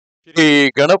ಶ್ರೀ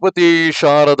ಗಣಪತಿ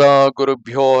ಶಾರದಾ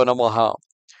ಗುರುಭ್ಯೋ ನಮಃ.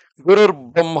 ಗುರುರ್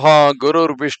ಬ್ರಹ್ಮ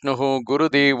ಗುರುರ್ ವಿಷ್ಣು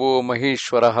ಗುರುದೇವೋ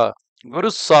ಮಹೇಶ್ವರ ಗುರು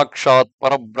ಸಾಕ್ಷಾತ್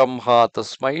ಪರಬ್ರಹ್ಮ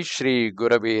ತಸ್ಮೈ ಶ್ರೀ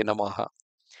ಗುರವೇ ನಮಃ.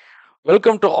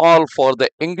 Welcome to all for the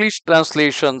English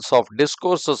translations of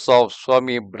discourses of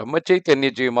Swami Brahma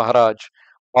Chaithanya Ji Maharaj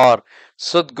or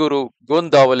Sadguru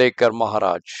Gondavalekar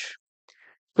Maharaj.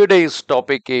 Today's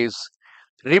topic is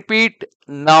repeat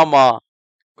Nama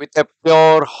with a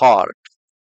pure heart.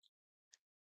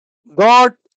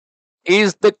 God is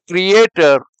the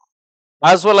creator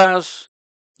as well as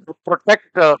the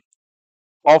protector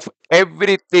of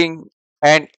everything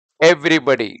and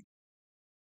everybody.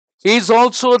 He is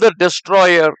also the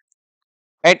destroyer,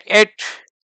 and yet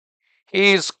he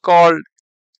is called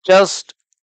just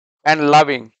and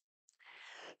loving.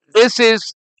 This is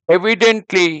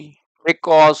evidently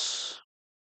because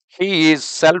he is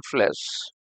selfless.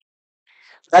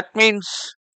 That means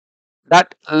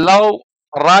that love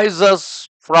arises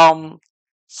from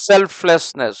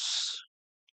selflessness.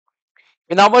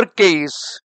 In our case,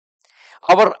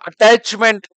 our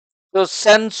attachment to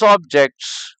sense objects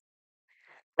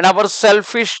and our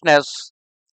selfishness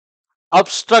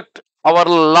obstruct our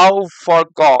love for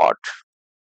God.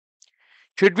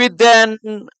 Should we then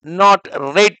not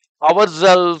rid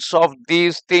ourselves of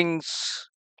these things?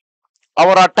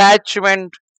 Our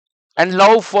attachment and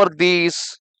love for these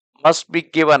must be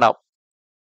given up.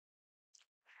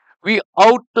 We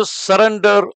ought to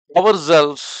surrender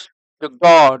ourselves to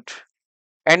God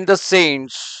and the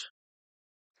saints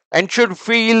and should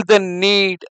feel the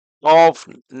need of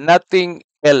nothing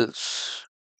else.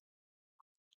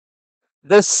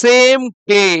 The same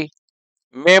clay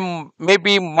may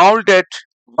be molded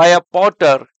by a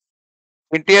potter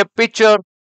into a pitcher,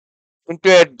 into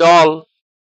a doll,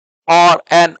 or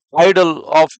an idol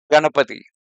of Ganapati,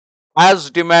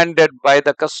 as demanded by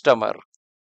the customer.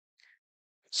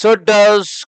 So does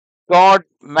God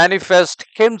manifest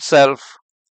Himself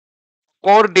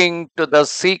according to the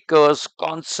seeker's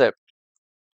concept.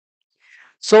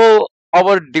 So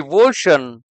our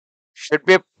devotion should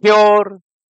be pure,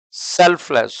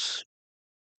 selfless.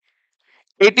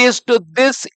 It is to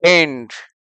this end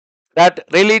that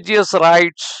religious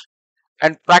rites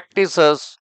and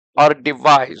practices are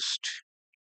devised.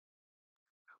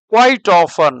 Quite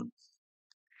often,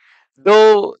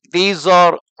 though these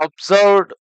are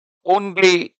observed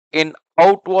only in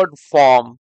outward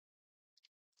form,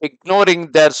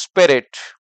 ignoring their spirit.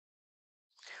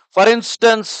 For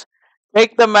instance,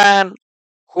 take the man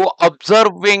who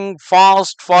observing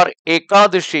fast for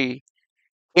Ekadashi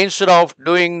instead of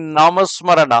doing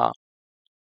Namasmarana,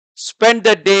 spend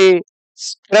the day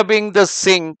scrubbing the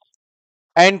sink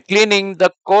and cleaning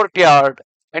the courtyard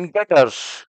and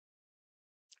gutters.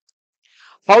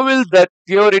 How will that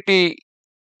purity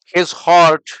his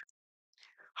heart?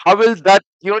 How will that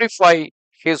purify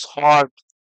his heart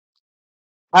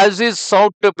as is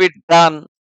sought to be done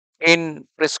in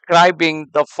prescribing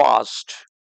the fast?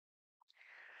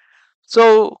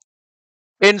 So,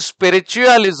 in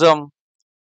spiritualism,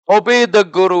 obey the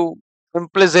Guru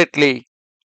implicitly,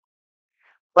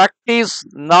 practice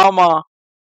Nama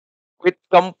with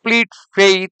complete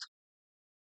faith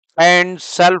and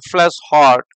selfless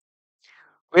heart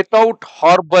without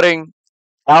harboring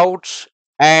doubts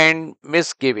and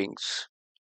misgivings.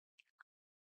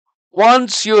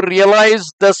 Once you realize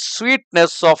the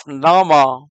sweetness of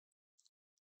Nama,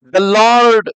 the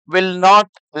Lord will not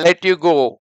let you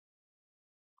go.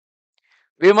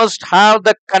 We must have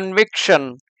the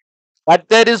conviction that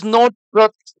there is no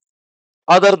truth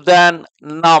other than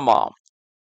Nama.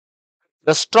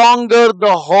 The stronger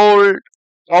the hold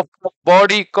of the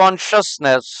body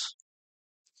consciousness,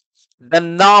 the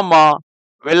Nama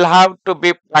will have to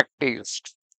be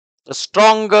practiced. The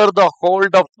stronger the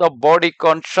hold of the body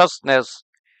consciousness,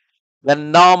 the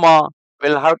Nama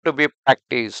will have to be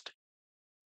practiced.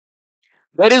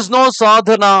 There is no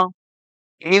sadhana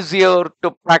easier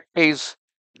to practice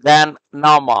than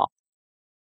Nama.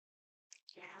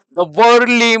 The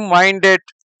worldly minded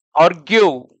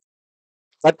argue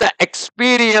that the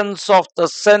experience of the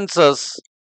senses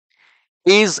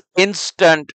is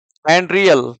instant and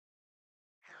real,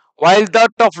 while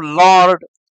that of Lord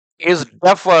is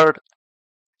deferred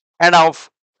and of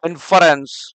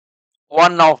inference,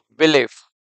 one of belief.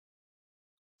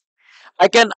 I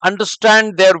can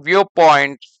understand their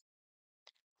viewpoint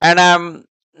and am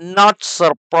not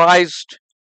surprised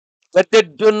that they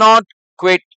do not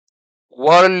quit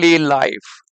worldly life.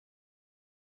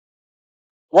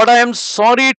 What I am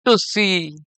sorry to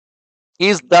see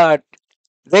is that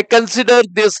they consider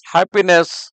this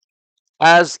happiness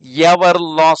as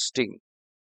everlasting.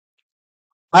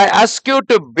 I ask you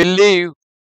to believe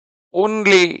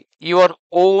only your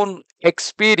own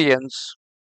experience.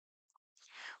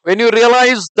 When you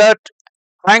realize that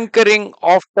hankering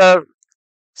after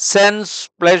sense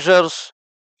pleasures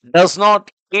does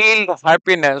not yield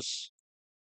happiness,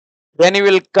 then you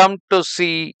will come to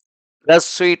see the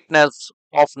sweetness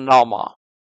of Nama.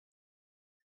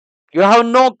 You have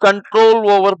no control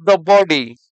over the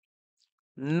body,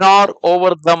 nor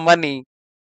over the money,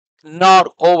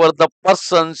 nor over the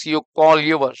persons you call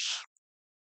yours.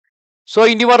 So,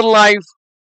 in your life,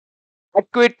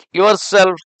 acquit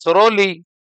yourself thoroughly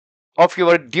of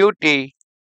your duty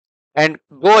and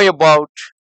go about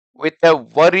with a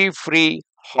worry free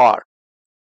heart.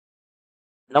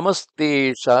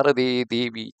 Namaste Sharade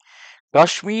Devi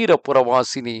Kashmira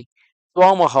Puravasini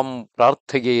Swamaham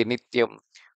Prarthage Nityam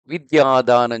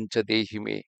Vidyadanancha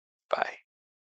Dehime. Bye.